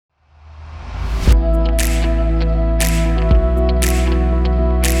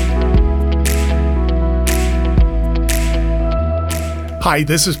Hi,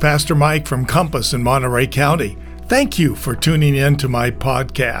 this is Pastor Mike from Compass in Monterey County. Thank you for tuning in to my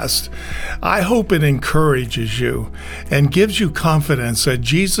podcast. I hope it encourages you and gives you confidence that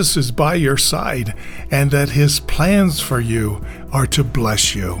Jesus is by your side and that His plans for you are to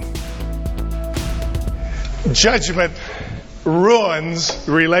bless you. Judgment ruins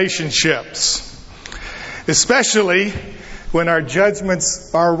relationships, especially when our judgments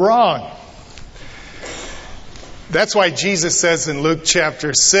are wrong. That's why Jesus says in Luke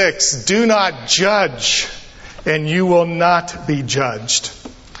chapter 6, "Do not judge, and you will not be judged."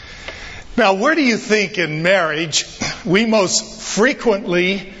 Now, where do you think in marriage we most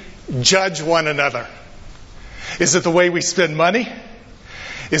frequently judge one another? Is it the way we spend money?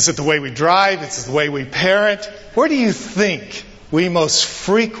 Is it the way we drive? Is it the way we parent? Where do you think we most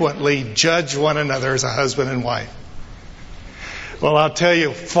frequently judge one another as a husband and wife? Well, I'll tell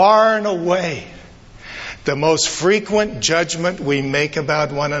you, far and away, the most frequent judgment we make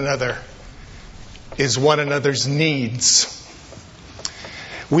about one another is one another's needs.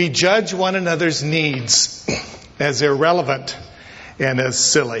 We judge one another's needs as irrelevant and as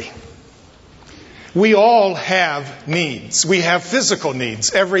silly. We all have needs. We have physical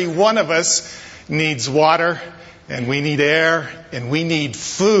needs. Every one of us needs water, and we need air, and we need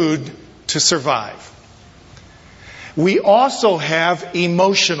food to survive. We also have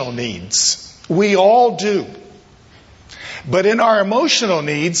emotional needs. We all do. But in our emotional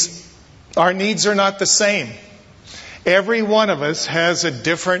needs, our needs are not the same. Every one of us has a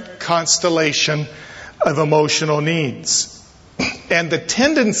different constellation of emotional needs. And the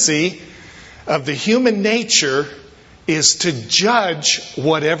tendency of the human nature is to judge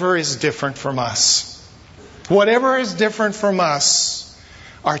whatever is different from us. Whatever is different from us,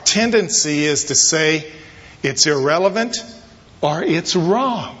 our tendency is to say it's irrelevant or it's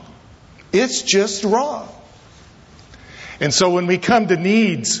wrong. It's just wrong. And so when we come to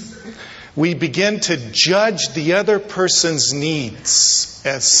needs, we begin to judge the other person's needs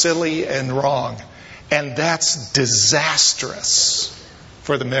as silly and wrong. And that's disastrous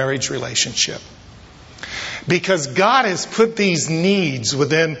for the marriage relationship. Because God has put these needs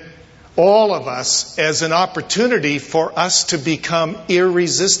within all of us as an opportunity for us to become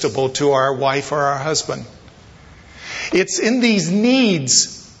irresistible to our wife or our husband. It's in these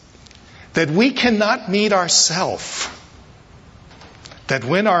needs that we cannot meet ourselves. That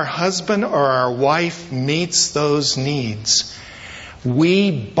when our husband or our wife meets those needs, we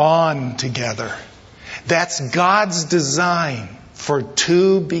bond together. That's God's design for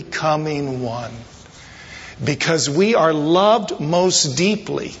two becoming one. Because we are loved most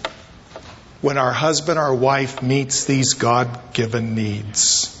deeply when our husband or wife meets these God-given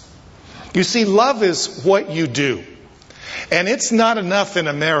needs. You see, love is what you do. And it's not enough in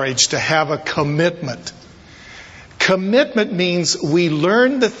a marriage to have a commitment. Commitment means we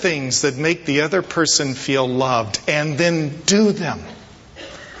learn the things that make the other person feel loved and then do them.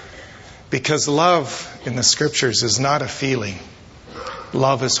 Because love in the Scriptures is not a feeling.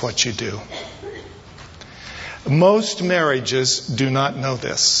 Love is what you do. Most marriages do not know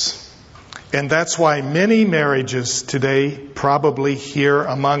this. And that's why many marriages today, probably here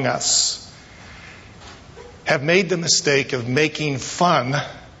among us, have made the mistake of making fun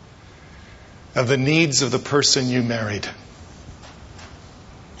of the needs of the person you married.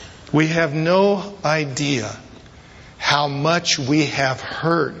 We have no idea how much we have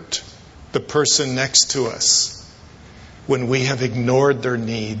hurt the person next to us when we have ignored their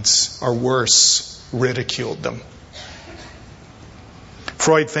needs, or worse, ridiculed them.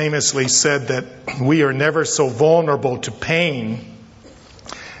 Freud famously said that we are never so vulnerable to pain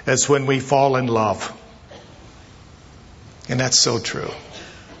as when we fall in love. And that's so true.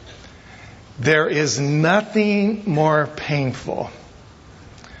 There is nothing more painful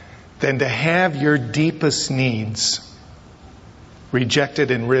than to have your deepest needs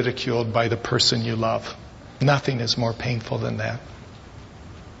rejected and ridiculed by the person you love. Nothing is more painful than that.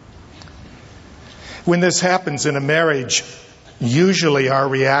 When this happens in a marriage, usually our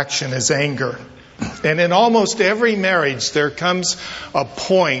reaction is anger. And in almost every marriage, there comes a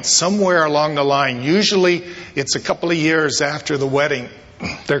point somewhere along the line. Usually it's a couple of years after the wedding.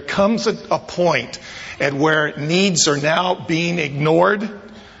 There comes a point at where needs are now being ignored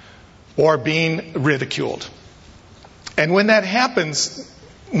or being ridiculed. And when that happens,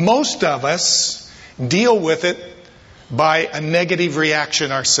 most of us deal with it by a negative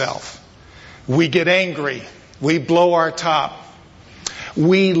reaction ourselves. We get angry. We blow our top.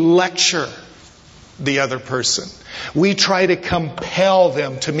 We lecture the other person. We try to compel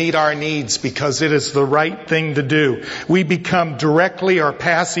them to meet our needs because it is the right thing to do. We become directly or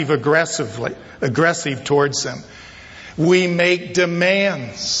passive aggressive towards them. We make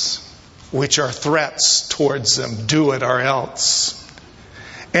demands, which are threats towards them. Do it or else.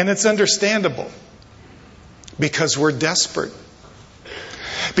 And it's understandable because we're desperate.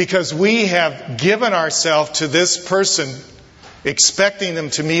 Because we have given ourselves to this person expecting them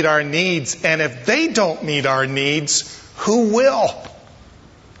to meet our needs. And if they don't meet our needs, who will?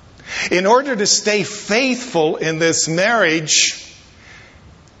 In order to stay faithful in this marriage,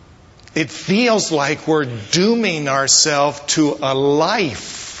 it feels like we're dooming ourselves to a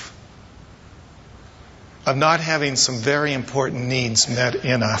life of not having some very important needs met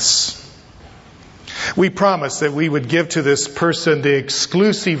in us. We promised that we would give to this person the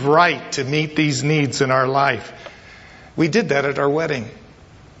exclusive right to meet these needs in our life. We did that at our wedding.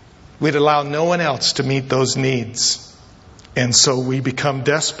 We'd allow no one else to meet those needs. And so we become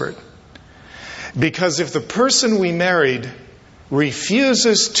desperate. Because if the person we married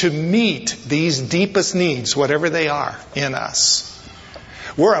refuses to meet these deepest needs, whatever they are in us,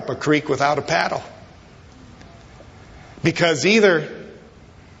 we're up a creek without a paddle. Because either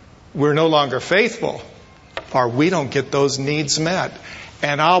we're no longer faithful or we don't get those needs met.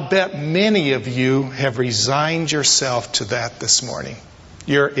 And I'll bet many of you have resigned yourself to that this morning.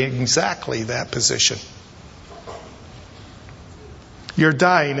 You're in exactly that position. You're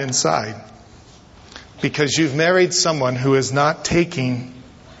dying inside because you've married someone who is not taking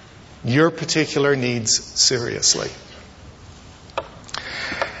your particular needs seriously.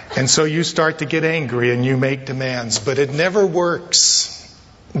 And so you start to get angry and you make demands. But it never works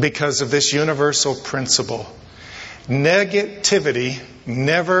because of this universal principle. Negativity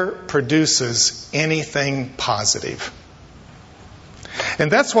never produces anything positive. And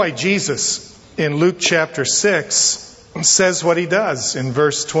that's why Jesus in Luke chapter 6 says what he does in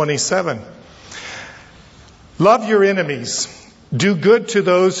verse 27. Love your enemies. Do good to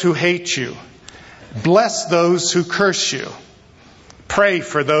those who hate you. Bless those who curse you. Pray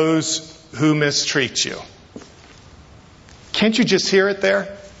for those who mistreat you. Can't you just hear it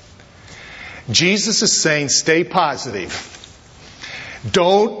there? Jesus is saying, stay positive.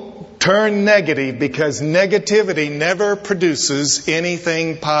 Don't turn negative, because negativity never produces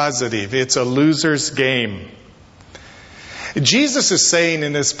anything positive. It's a loser's game. Jesus is saying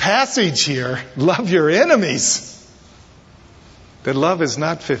in this passage here, love your enemies. That love is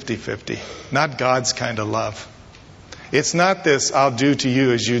not 50-50, not God's kind of love. It's not this, I'll do to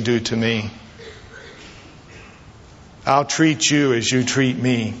you as you do to me. I'll treat you as you treat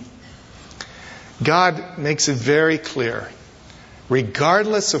me. God makes it very clear.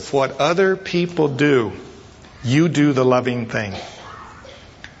 Regardless of what other people do, you do the loving thing.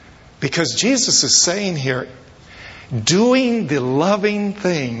 Because Jesus is saying here, doing the loving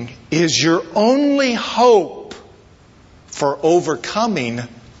thing is your only hope for overcoming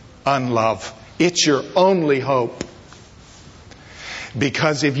unlove. It's your only hope.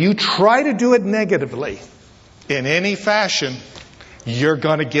 Because if you try to do it negatively, in any fashion, you're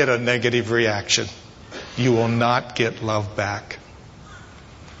going to get a negative reaction. You will not get love back.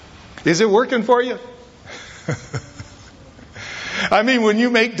 Is it working for you? I mean, when you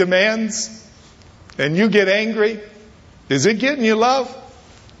make demands and you get angry, is it getting you love?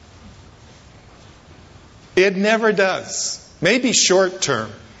 It never does. Maybe short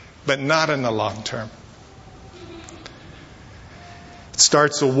term, but not in the long term. It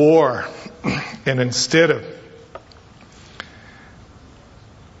starts a war, and instead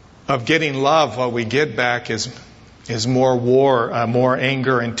of getting love, what we get back is more war, more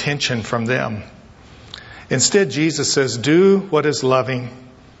anger and tension from them. Instead, Jesus says, do what is loving,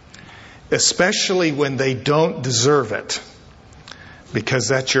 especially when they don't deserve it, because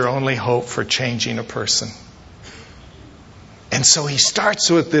that's your only hope for changing a person. And so he starts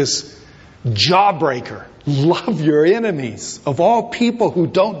with this jawbreaker. Love your enemies. Of all people who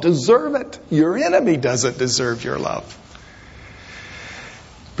don't deserve it, your enemy doesn't deserve your love.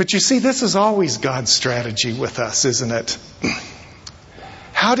 But you see, this is always God's strategy with us, isn't it?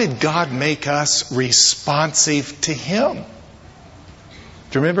 How did God make us responsive to Him? Do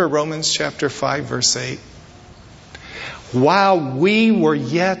you remember Romans chapter 5, verse 8? While we were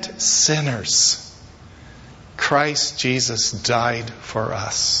yet sinners, Christ Jesus died for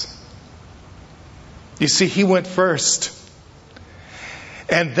us. You see, He went first.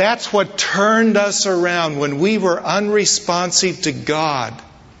 And that's what turned us around. When we were unresponsive to God,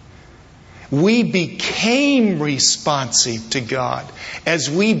 we became responsive to God as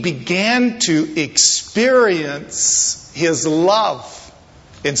we began to experience His love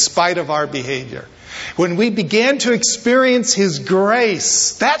in spite of our behavior. When we began to experience His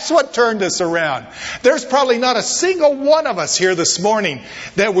grace, that's what turned us around. There's probably not a single one of us here this morning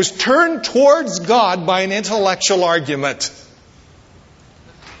that was turned towards God by an intellectual argument.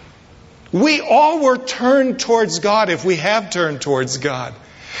 We all were turned towards God, if we have turned towards God,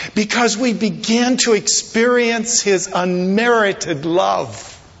 because we began to experience His unmerited love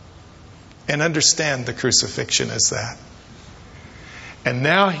and understand the crucifixion as that. And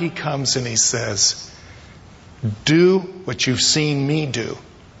now He comes and He says, do what you've seen me do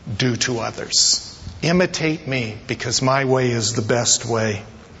to others. Imitate me, because my way is the best way.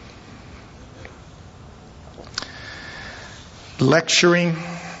 Lecturing,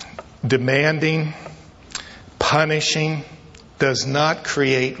 demanding, punishing does not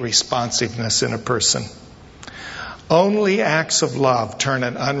create responsiveness in a person. Only acts of love turn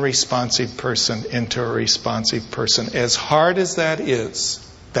an unresponsive person into a responsive person. As hard as that is,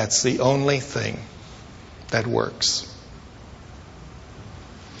 that's the only thing that works.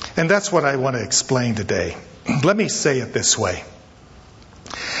 And that's what I want to explain today. Let me say it this way.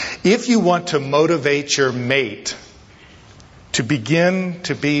 If you want to motivate your mate to begin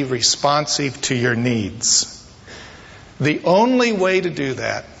to be responsive to your needs, the only way to do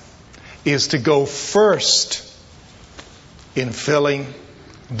that is to go first in filling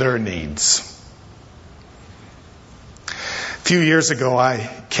their needs. A few years ago, I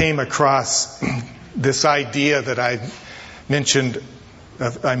came across this idea that I mentioned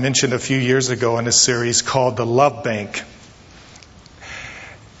a few years ago in a series called the Love Bank.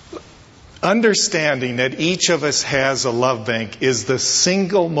 Understanding that each of us has a love bank is the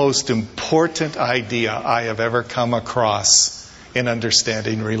single most important idea I have ever come across in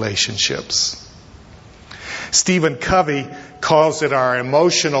understanding relationships. Stephen Covey calls it our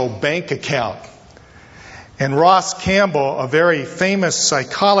emotional bank account. And Ross Campbell, a very famous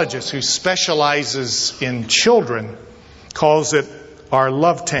psychologist who specializes in children, calls it our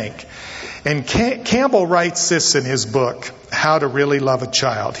love tank. And Campbell writes this in his book, How to Really Love a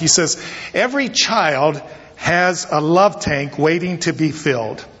Child. He says, every child has a love tank waiting to be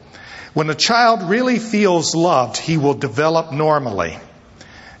filled. When a child really feels loved, he will develop normally.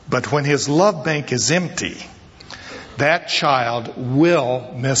 But when his love bank is empty, that child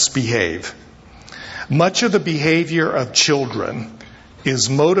will misbehave. Much of the behavior of children is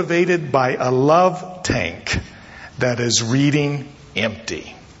motivated by a love tank that is reading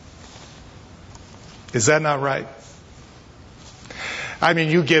empty. Is that not right? I mean,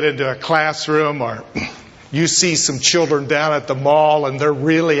 you get into a classroom or you see some children down at the mall and they're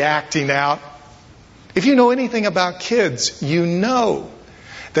really acting out. If you know anything about kids, you know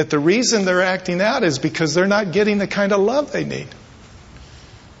that the reason they're acting out is because they're not getting the kind of love they need.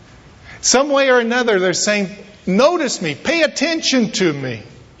 Some way or another, they're saying, notice me, pay attention to me,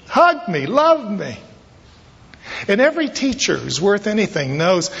 hug me, love me. And every teacher who's worth anything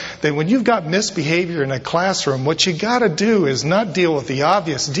knows that when you've got misbehavior in a classroom, what you got to do is not deal with the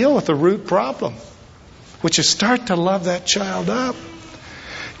obvious, deal with the root problem, which is start to love that child up.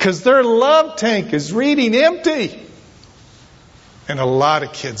 Because their love tank is reading empty. And a lot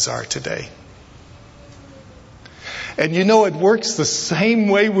of kids are today. And you know, it works the same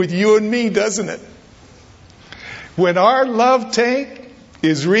way with you and me, doesn't it? When our love tank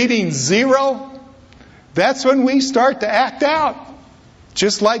is reading 0, that's when we start to act out,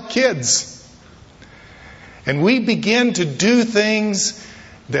 just like kids. And we begin to do things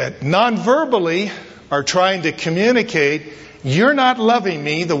that non-verbally are trying to communicate, you're not loving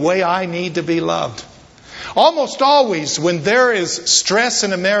me the way I need to be loved. Almost always when there is stress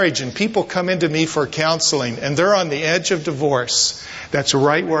in a marriage and people come into me for counseling and they're on the edge of divorce, that's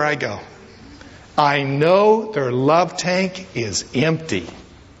right where I go. I know their love tank is empty.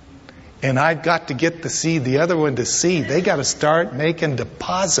 And I've got to get the other one to see. They got to start making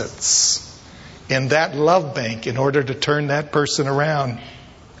deposits in that love bank in order to turn that person around.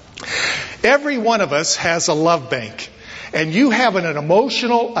 Every one of us has a love bank. And you have an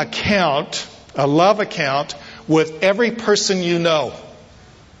emotional account, a love account, with every person you know.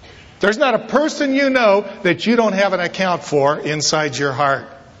 There's not a person you know that you don't have an account for inside your heart.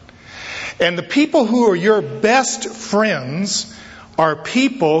 And the people who are your best friends are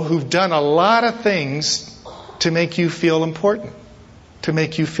people who've done a lot of things to make you feel important, to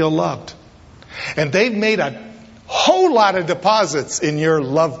make you feel loved. And they've made a whole lot of deposits in your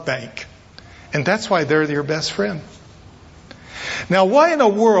love bank. And that's why they're your best friend. Now, why in the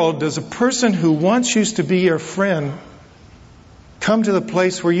world does a person who once used to be your friend come to the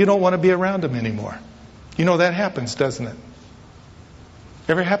place where you don't want to be around them anymore? You know, that happens, doesn't it?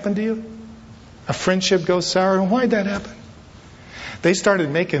 Ever happened to you? A friendship goes sour, and why'd that happen? They started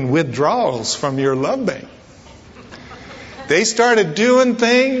making withdrawals from your love bank. They started doing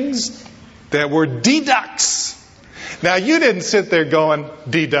things that were deducts. Now, you didn't sit there going,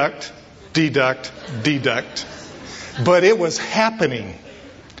 deduct, deduct, deduct. But it was happening.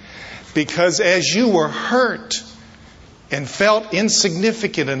 Because as you were hurt and felt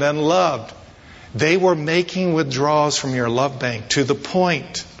insignificant and unloved, they were making withdrawals from your love bank to the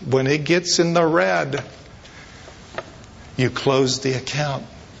point when it gets in the red, you close the account.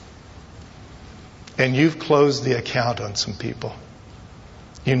 And you've closed the account on some people.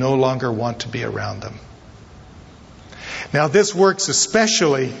 You no longer want to be around them. Now, this works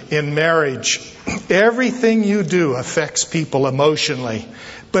especially in marriage. Everything you do affects people emotionally,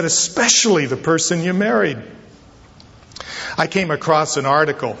 but especially the person you married. I came across an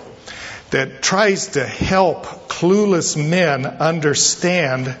article that tries to help clueless men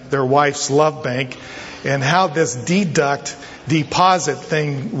understand their wife's love bank and how this deduct deposit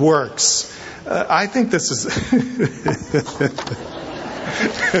thing works. I think this is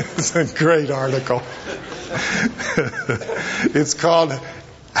it's a great article. It's called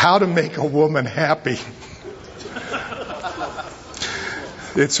How to Make a Woman Happy.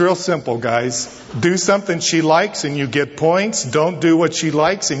 It's real simple, guys. Do something she likes and you get points. Don't do what she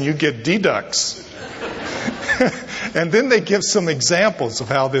likes and you get deducts. And then they give some examples of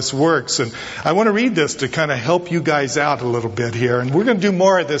how this works. And I want to read this to kind of help you guys out a little bit here. And we're going to do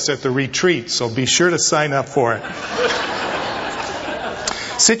more of this at the retreat, so be sure to sign up for it.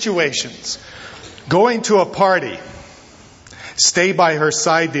 Situations. Going to a party. Stay by her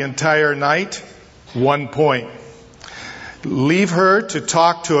side the entire night. 1 point. Leave her to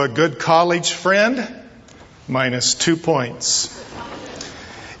talk to a good college friend. -2 points.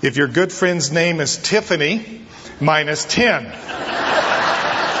 If your good friend's name is Tiffany, -10.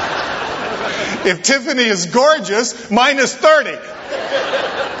 If Tiffany is gorgeous, -30.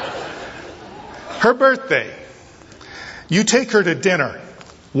 Her birthday. You take her to dinner.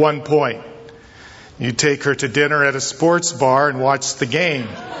 1 point. You take her to dinner at a sports bar and watch the game.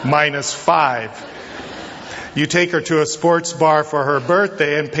 -5. You take her to a sports bar for her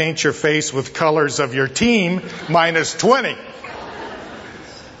birthday and paint your face with colors of your team. -20.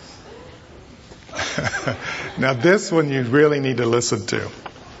 Now this one you really need to listen to.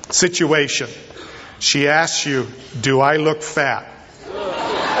 Situation. She asks you, do I look fat?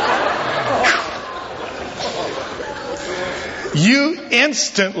 You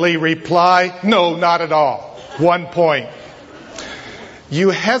instantly reply, no, not at all. 1 point. You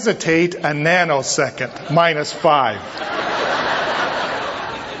hesitate a nanosecond. -5.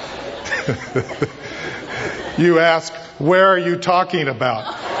 You ask, where are you talking about?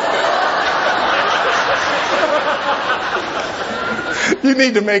 You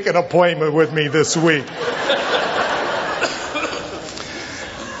need to make an appointment with me this week.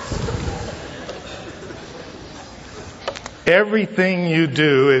 Everything you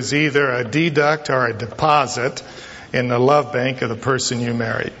do is either a deduct or a deposit in the love bank of the person you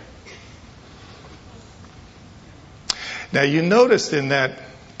married. Now you noticed in that,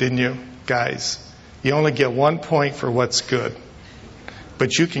 didn't you, guys? You only get 1 point for what's good.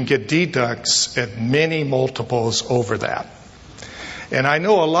 But you can get deducts at many multiples over that. And I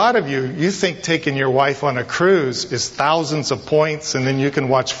know a lot of you think taking your wife on a cruise is thousands of points and then you can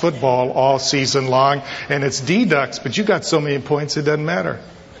watch football all season long and it's deducts, but you got so many points it doesn't matter.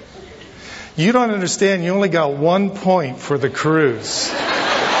 You don't understand, you only got 1 point for the cruise.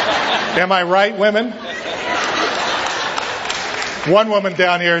 Am I right, women? One woman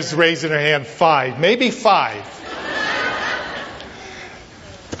down here is raising her hand, 5, maybe 5.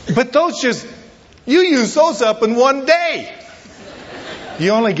 But those you use those up in 1 day.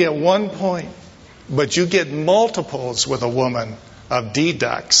 You only get 1 point, but you get multiples with a woman of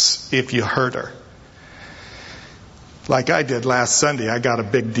deducts if you hurt her. Like I did last Sunday, I got a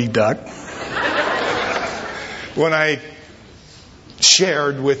big deduct. When I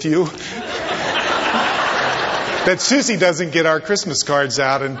shared with you that Susie doesn't get our Christmas cards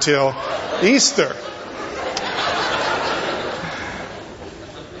out until Easter.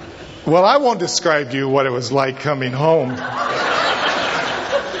 Well, I won't describe to you what it was like coming home.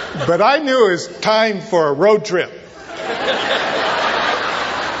 But I knew it was time for a road trip.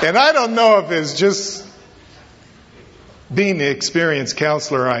 And I don't know if it's just being the experienced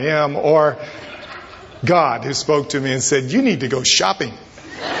counselor I am or God who spoke to me and said, you need to go shopping.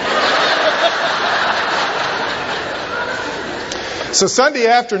 So Sunday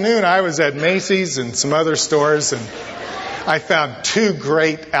afternoon I was at Macy's and some other stores and I found 2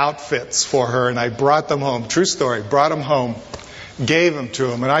 great outfits for her and I brought them home. True story. Brought them home. Gave them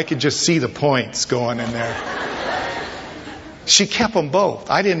to him, and I could just see the points going in there. She kept them both.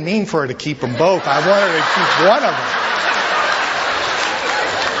 I didn't mean for her to keep them both. I wanted her to keep one of them.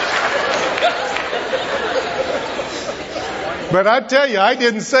 But I tell you, I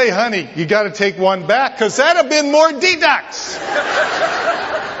didn't say, honey, you got to take one back, because that'd have been more deducts.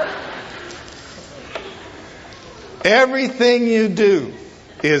 Everything you do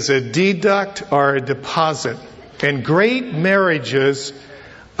is a deduct or a deposit. And great marriages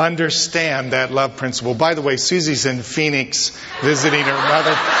understand that love principle. By the way, Susie's in Phoenix visiting her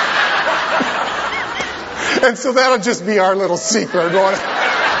mother. And so that'll just be our little secret.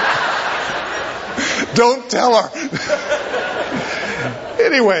 Don't tell her.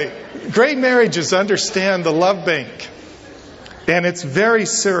 Anyway, great marriages understand the love bank. And it's very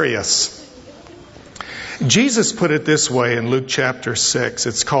serious. Jesus put it this way in Luke chapter 6.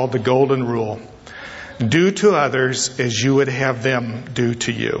 It's called the Golden Rule. Do to others as you would have them do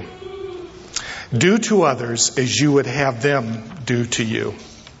to you. Do to others as you would have them do to you.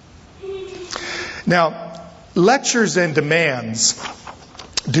 Now, lectures and demands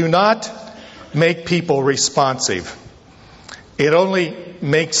do not make people responsive. It only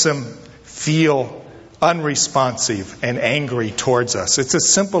makes them feel unresponsive and angry towards us. It's as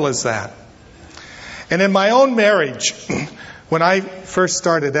simple as that. And in my own marriage, when I first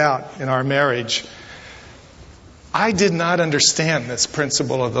started out in our marriage, I did not understand this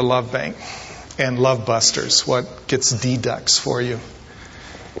principle of the love bank and love busters, what gets deducts for you.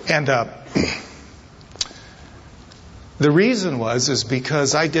 And the reason is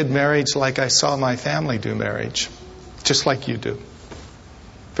because I did marriage like I saw my family do marriage, just like you do.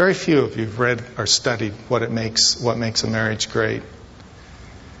 Very few of you have read or studied what makes a marriage great.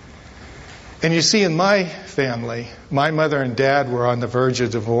 And you see, in my family, my mother and dad were on the verge of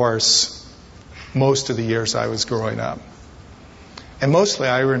divorce most of the years I was growing up. And mostly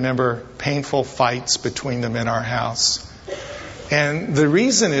I remember painful fights between them in our house. And the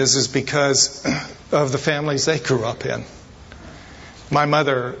reason is because of the families they grew up in. My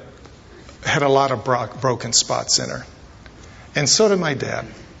mother had a lot of broken spots in her. And so did my dad.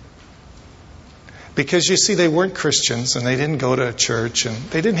 Because you see, they weren't Christians and they didn't go to a church and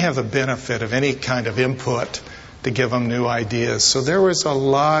they didn't have the benefit of any kind of input to give them new ideas. So there was a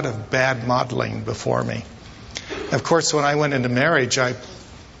lot of bad modeling before me. Of course, when I went into marriage, I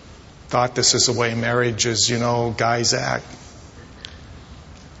thought this is the way marriages, guys act.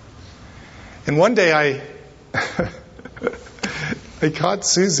 And one day I caught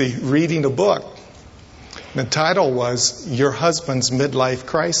Susie reading a book. The title was Your Husband's Midlife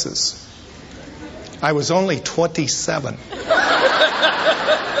Crisis. I was only 27.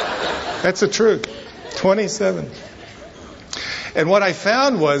 That's the truth. 27. And what I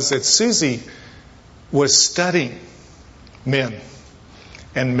found was that Susie was studying men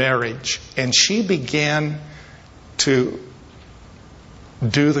and marriage. And she began to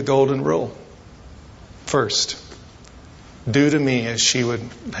do the golden rule. First, do to me as she would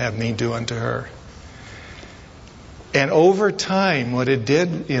have me do unto her. And over time, what it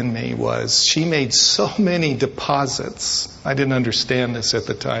did in me was she made so many deposits. I didn't understand this at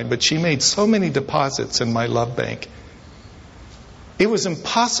the time, but she made so many deposits in my love bank. It was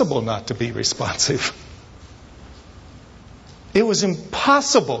impossible not to be responsive. It was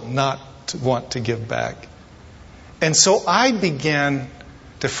impossible not to want to give back. And so I began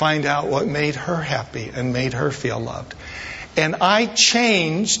to find out what made her happy and made her feel loved. And I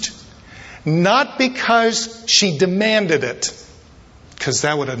changed. Not because she demanded it, because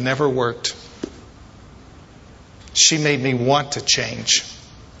that would have never worked. She made me want to change.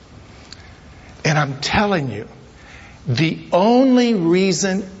 And I'm telling you, the only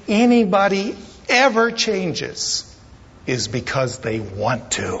reason anybody ever changes is because they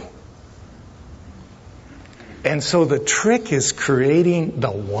want to. And so the trick is creating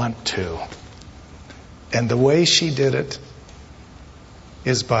the want to. And the way she did it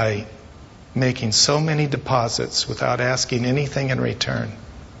is by making so many deposits without asking anything in return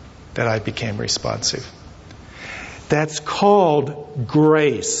that I became responsive. That's called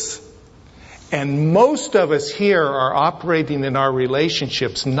grace. And most of us here are operating in our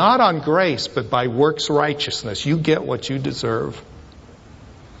relationships not on grace, but by works righteousness. You get what you deserve.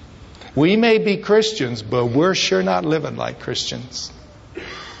 We may be Christians, but we're sure not living like Christians.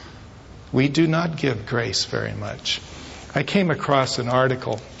 We do not give grace very much. I came across an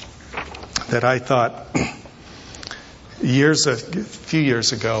article that I thought a few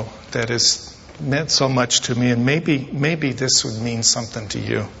years ago that has meant so much to me, and maybe this would mean something to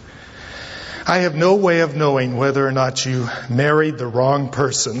you. I have no way of knowing whether or not you married the wrong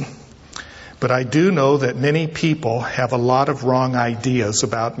person, but I do know that many people have a lot of wrong ideas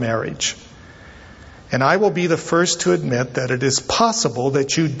about marriage. And I will be the first to admit that it is possible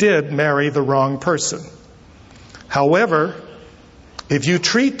that you did marry the wrong person. However, if you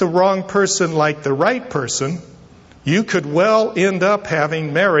treat the wrong person like the right person, you could well end up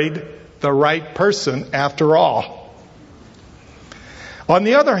having married the right person after all. On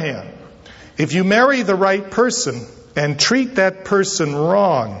the other hand, if you marry the right person and treat that person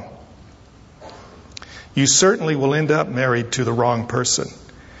wrong, you certainly will end up married to the wrong person.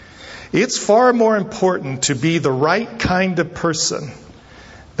 It's far more important to be the right kind of person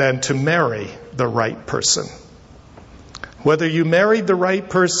than to marry the right person. Whether you married the right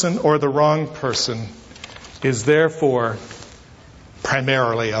person or the wrong person is therefore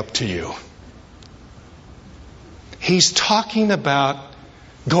primarily up to you. He's talking about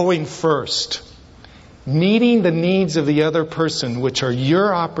going first, meeting the needs of the other person, which are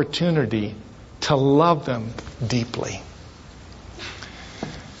your opportunity to love them deeply.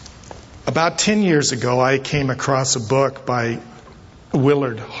 About 10 years ago, I came across a book by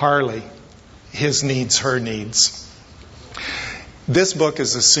Willard Harley, His Needs, Her Needs. This book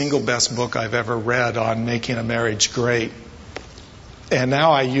is the single best book I've ever read on making a marriage great. And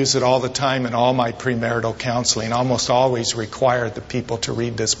now I use it all the time in all my premarital counseling. Almost always require the people to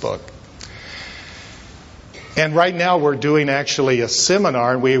read this book. And right now we're doing actually a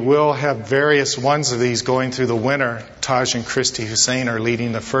seminar. We will have various ones of these going through the winter. Taj and Christy Hussein are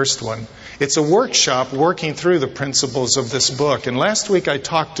leading the first one. It's a workshop working through the principles of this book. And last week I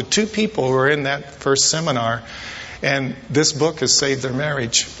talked to 2 people who were in that first seminar. And this book has saved their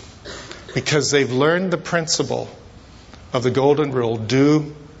marriage because they've learned the principle of the golden rule: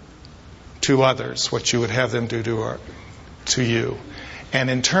 do to others what you would have them do to you. And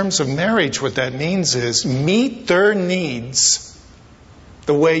in terms of marriage, what that means is meet their needs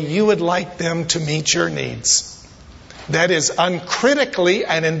the way you would like them to meet your needs. That is, uncritically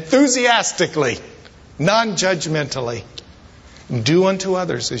and enthusiastically, non-judgmentally. Do unto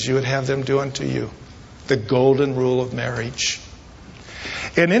others as you would have them do unto you. The golden rule of marriage.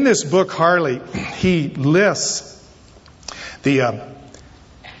 And in this book, Harley, he lists the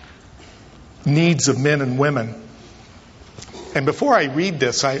needs of men and women. And before I read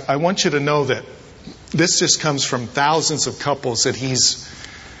this, I want you to know that this just comes from thousands of couples that he's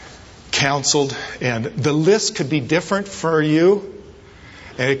counseled. And the list could be different for you.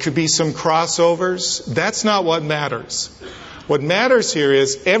 And it could be some crossovers. That's not what matters. What matters here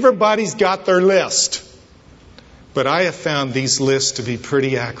is everybody's got their list. But I have found these lists to be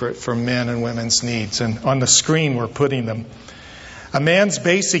pretty accurate for men and women's needs. And on the screen we're putting them. A man's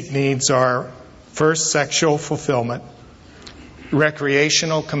basic needs are, first, sexual fulfillment,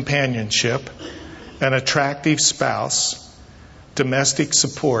 recreational companionship, an attractive spouse, domestic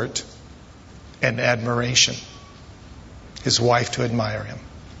support, and admiration. His wife to admire him.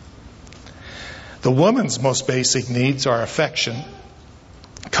 The woman's most basic needs are affection,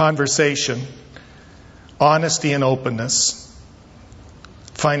 conversation, honesty and openness,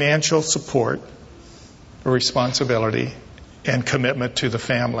 financial support, responsibility, and commitment to the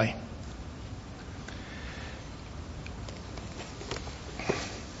family.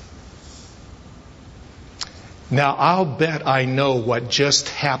 Now, I'll bet I know what just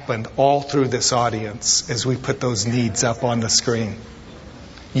happened all through this audience as we put those needs up on the screen.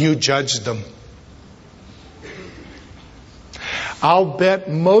 You judged them. I'll bet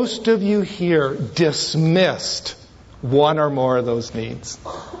most of you here dismissed one or more of those needs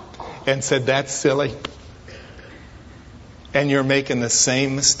and said, that's silly. And you're making the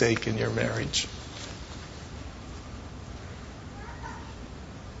same mistake in your marriage.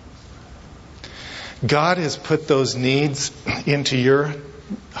 God has put those needs into your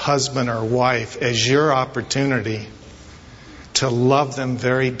husband or wife as your opportunity to love them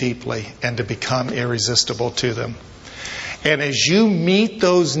very deeply and to become irresistible to them. And as you meet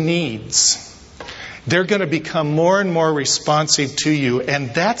those needs, they're going to become more and more responsive to you.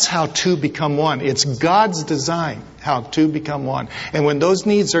 And that's how 2 become 1. It's God's design, how 2 become 1. And when those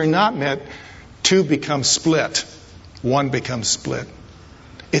needs are not met, 2 becomes split. 1 becomes split.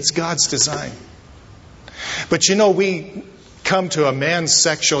 It's God's design. But you know, we come to a man's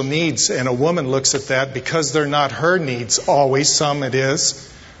sexual needs and a woman looks at that because they're not her needs always. Some it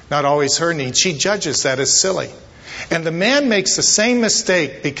is. Not always her needs. She judges that as silly. And the man makes the same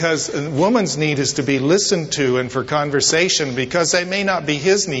mistake because a woman's need is to be listened to and for conversation because that may not be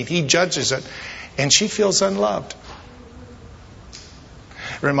his need. He judges it. And she feels unloved.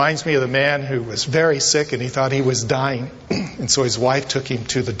 It reminds me of the man who was very sick and he thought he was dying. And so his wife took him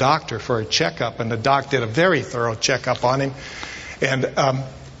to the doctor for a checkup. And the doc did a very thorough checkup on him. And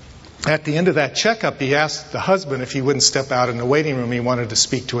at the end of that checkup, he asked the husband if he wouldn't step out in the waiting room. He wanted to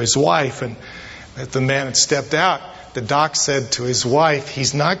speak to his wife. And If the man had stepped out, the doc said to his wife,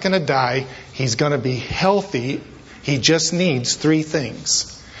 he's not going to die. He's going to be healthy. He just needs 3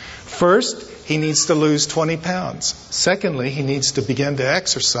 things. First, he needs to lose 20 pounds. Secondly, he needs to begin to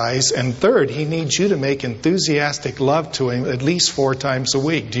exercise. And third, he needs you to make enthusiastic love to him at least 4 times a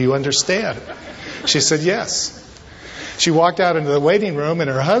week. Do you understand? She said, yes. She walked out into the waiting room and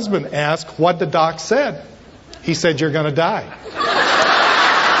her husband asked what the doc said. He said, you're going to die.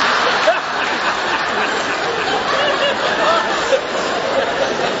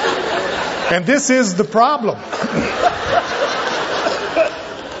 And this is the problem.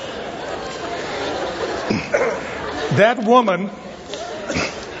 That woman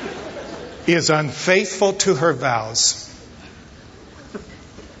is unfaithful to her vows.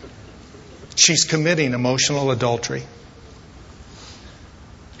 She's committing emotional adultery.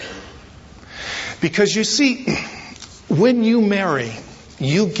 Because you see, when you marry,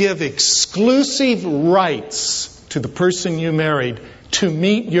 you give exclusive rights to the person you married to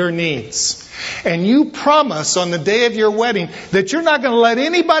meet your needs. And you promise on the day of your wedding that you're not going to let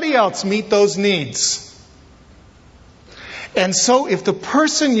anybody else meet those needs. And so if the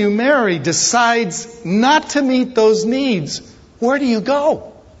person you marry decides not to meet those needs, where do you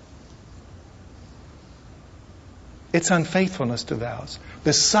go? It's unfaithfulness to vows.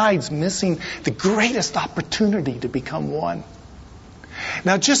 Besides missing the greatest opportunity to become one.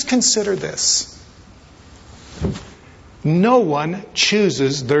 Now just consider this. No one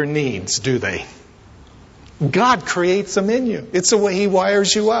chooses their needs, do they? God creates them in you. It's the way He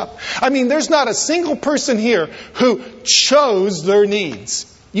wires you up. I mean, there's not a single person here who chose their needs.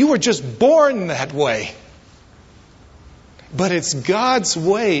 You were just born that way. But it's God's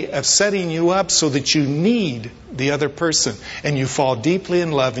way of setting you up so that you need the other person and you fall deeply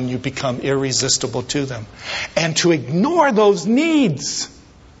in love and you become irresistible to them. And to ignore those needs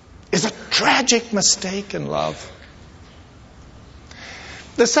is a tragic mistake in love.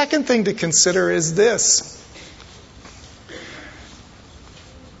 The second thing to consider is this.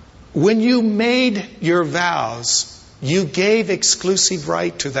 When you made your vows, you gave exclusive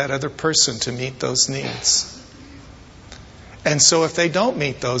right to that other person to meet those needs. And so if they don't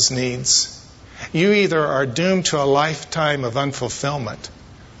meet those needs, you either are doomed to a lifetime of unfulfillment,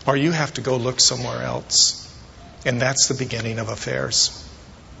 or you have to go look somewhere else. And that's the beginning of affairs.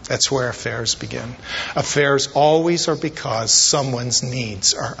 That's where affairs begin. Affairs always are because someone's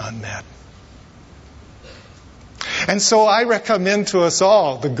needs are unmet. And so I recommend to us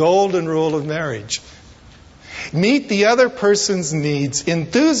all the golden rule of marriage. Meet the other person's needs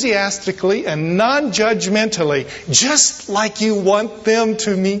enthusiastically and non-judgmentally, just like you want them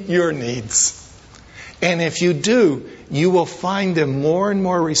to meet your needs. And if you do, you will find them more and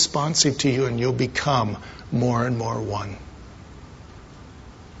more responsive to you, and you'll become more and more one.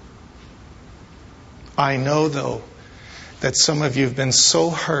 I know, though, that some of you have been so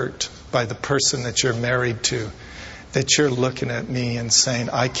hurt by the person that you're married to that you're looking at me and saying,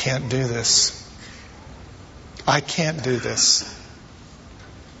 I can't do this. I can't do this.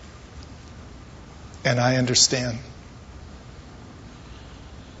 And I understand.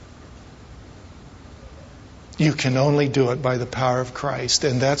 You can only do it by the power of Christ.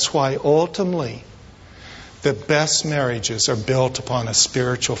 And that's why ultimately the best marriages are built upon a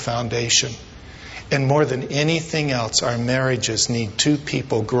spiritual foundation. And more than anything else, our marriages need 2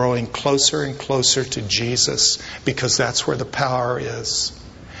 people growing closer and closer to Jesus, because that's where the power is.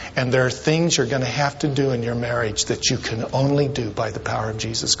 And there are things you're going to have to do in your marriage that you can only do by the power of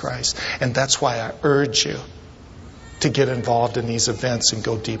Jesus Christ. And that's why I urge you to get involved in these events and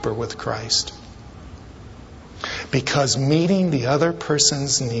go deeper with Christ. Because meeting the other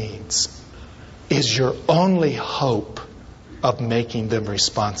person's needs is your only hope of making them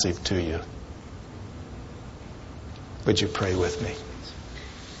responsive to you. Would you pray with me?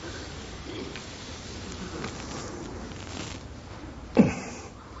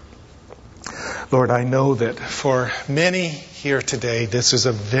 Lord, I know that for many here today, this is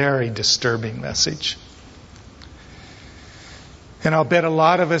a very disturbing message. And I'll bet a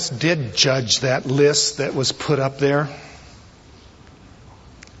lot of us did judge that list that was put up there.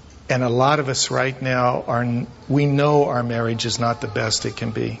 And a lot of us right now, we know our marriage is not the best it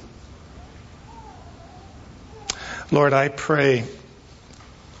can be. Lord, I pray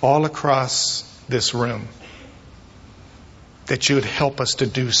all across this room that you would help us to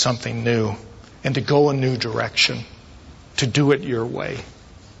do something new and to go a new direction, to do it your way.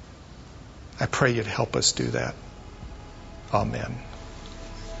 I pray you'd help us do that. Amen.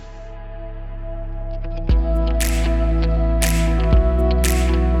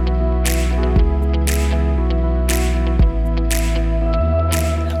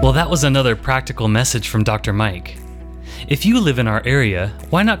 Well, Well, that was another practical message from Dr. Mike. If you live in our area,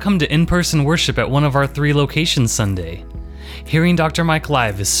 why not come to in-person worship at one of our 3 locations Sunday? Hearing Dr. Mike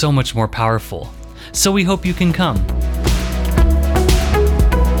live is so much more powerful, so we hope you can come.